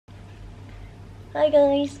Hi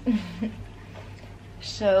guys.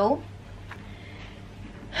 So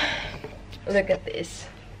look at this,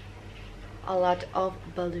 a lot of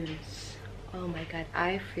balloons. Oh my god,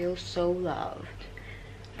 I feel so loved.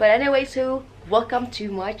 But anyway, so welcome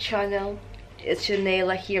to my channel. It's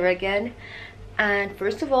Janela here again, and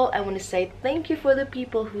first of all I want to say thank you for the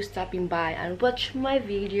people who stopping by and watched my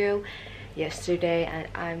video yesterday, and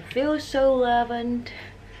I feel so loved and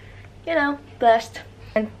blessed.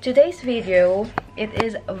 And today's video, it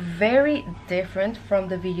is very different from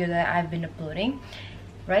the video that I've been uploading,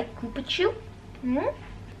 right, Kupachu?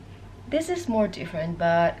 This is more different,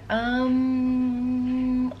 but I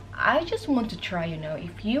just want to try,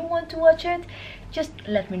 if you want to watch it, just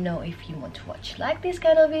let me know if you want to watch like this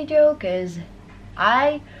kind of video, because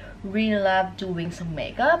I really love doing some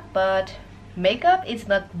makeup, but makeup is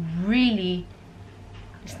not really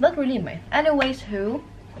my anyways.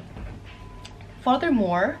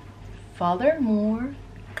 Furthermore,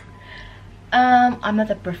 I'm not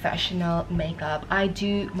a professional makeup. I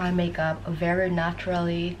do my makeup very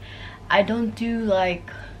naturally. I don't do like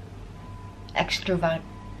extravagant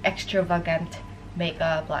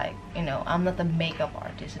makeup, like, I'm not a makeup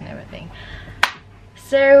artist and everything.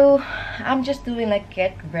 So I'm just doing like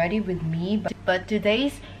get ready with me, but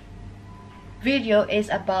today's video is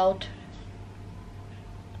about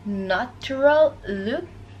natural look.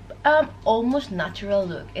 Almost natural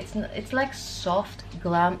look. It's like soft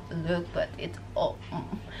glam look, but it's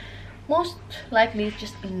most likely it's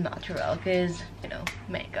just natural, because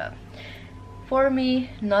makeup for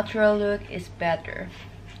me, natural look is better.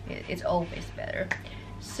 It's always better.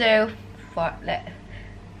 So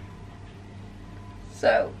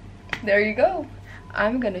there you go.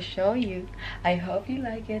 I'm gonna show you. I hope you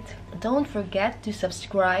like it. Don't forget to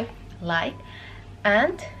subscribe, like,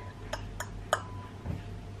 and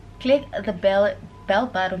click the bell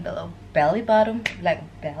button below. Bell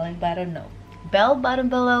button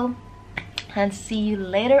below. And see you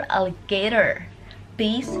later, alligator.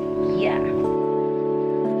 Peace. Yeah.